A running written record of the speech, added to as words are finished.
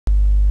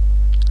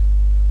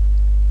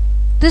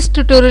this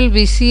tutorial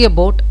we see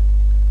about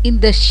in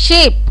the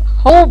shape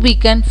how we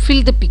can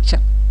fill the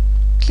picture.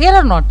 Clear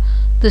or not?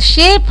 The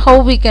shape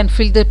how we can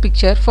fill the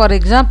picture. For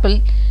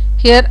example,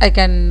 here I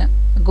can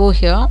go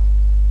here,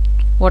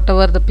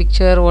 whatever the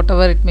picture,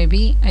 whatever it may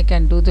be, I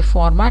can do the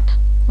format,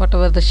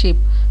 whatever the shape.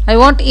 I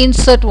want to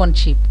insert one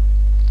shape.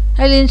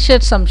 I will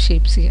insert some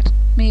shapes here.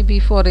 Maybe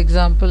for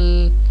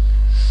example,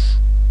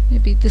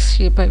 maybe this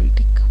shape I will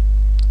take.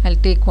 I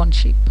will take one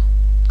shape.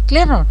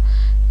 Clear or not?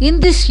 In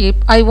this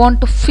shape I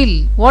want to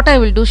fill. What I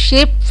will do,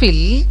 shape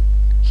fill.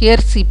 Here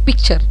see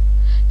picture.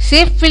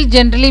 Shape fill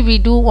generally we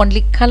do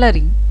only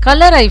coloring.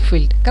 Color I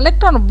filled.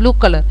 Collect on blue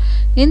color.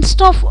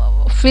 Instead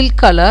of fill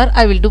color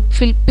I will do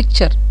fill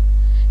picture.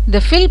 In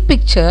the fill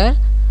picture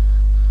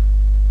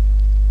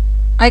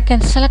I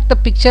can select the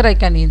picture, I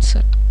can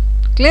insert.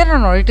 Clear or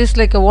not? It is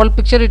like a wall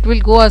picture, it will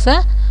go as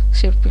a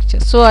shape picture.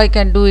 So I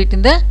can do it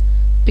in the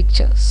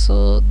picture.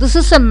 So this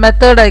is a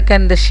method. I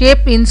can the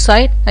shape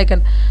inside, I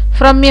can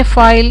from a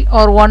file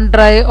or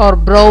OneDrive or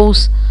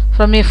browse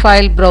from a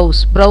file,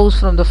 browse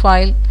from the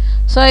file.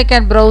 So I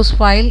can browse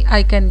file,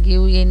 I can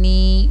give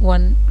any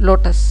one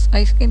lotus,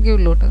 I can give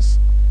lotus.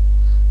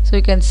 So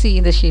you can see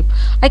in the shape.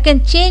 I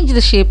can change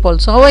the shape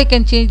also. How I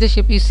can change the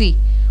shape? You see,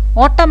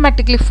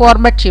 automatically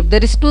format shape.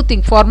 There is two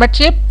things, format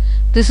shape.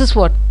 This is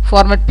what?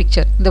 Format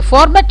picture. In the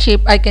format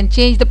shape I can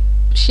change the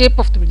shape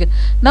of the picture.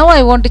 Now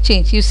I want to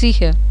change. You see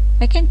here,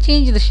 I can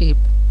change the shape.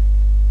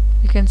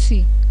 You can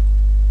see.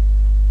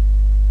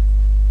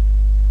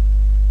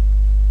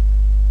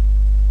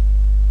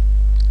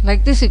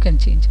 Like this you can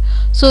change.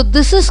 So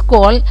this is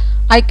called,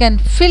 I can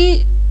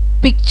fill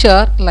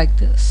picture like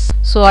this.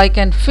 So I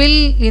can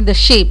fill in the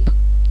shape.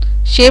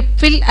 Shape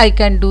fill I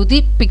can do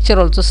the picture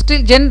also.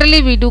 Still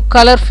generally we do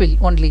color fill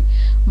only,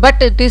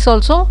 but it is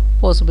also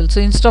possible.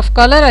 So instead of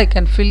color I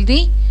can fill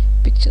the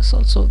pictures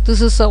also. This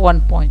is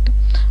one point.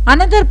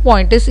 Another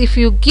point is if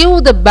you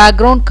give the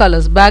background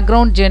colors.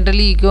 Background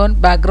generally you give on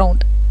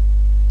background.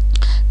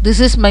 This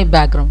is my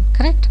background,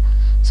 correct?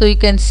 So you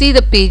can see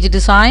the page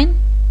design,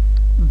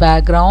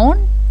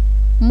 background,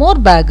 more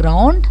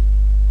background.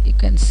 You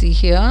can see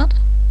here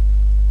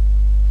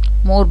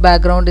more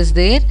background is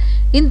there.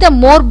 In the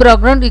more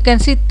background you can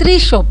see 3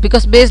 show,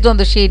 because based on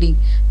the shading.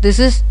 This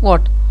is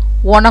what?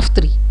 1 of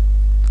 3.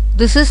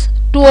 This is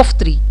 2 of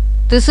 3.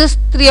 This is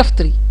 3 of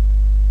 3.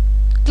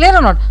 Clear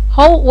or not?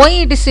 How? Why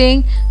it is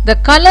saying the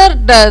color,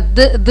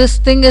 this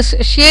thing is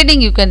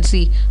shading. You can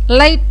see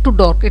light to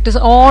dark. It is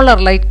all a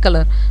light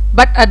color,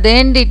 but at the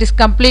end it is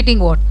completing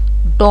what?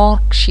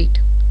 Dark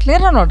shade. Clear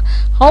or not?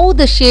 How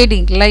the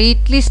shading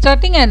lightly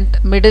starting and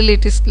middle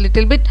it is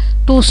little bit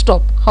 2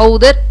 stop. How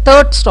the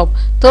third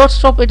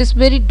stop it is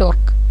very dark.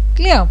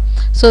 Clear?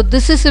 So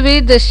this is the way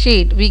the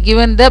shade we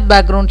given the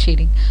background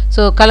shading.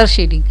 So color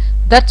shading.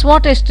 That's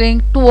what I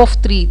saying 2 of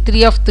 3,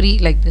 3 of 3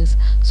 like this.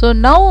 So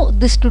now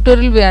this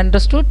tutorial we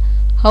understood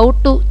how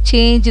to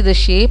change the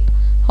shape,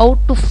 how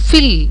to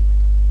fill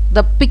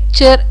the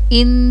picture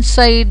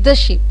inside the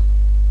shape.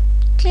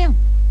 Clear?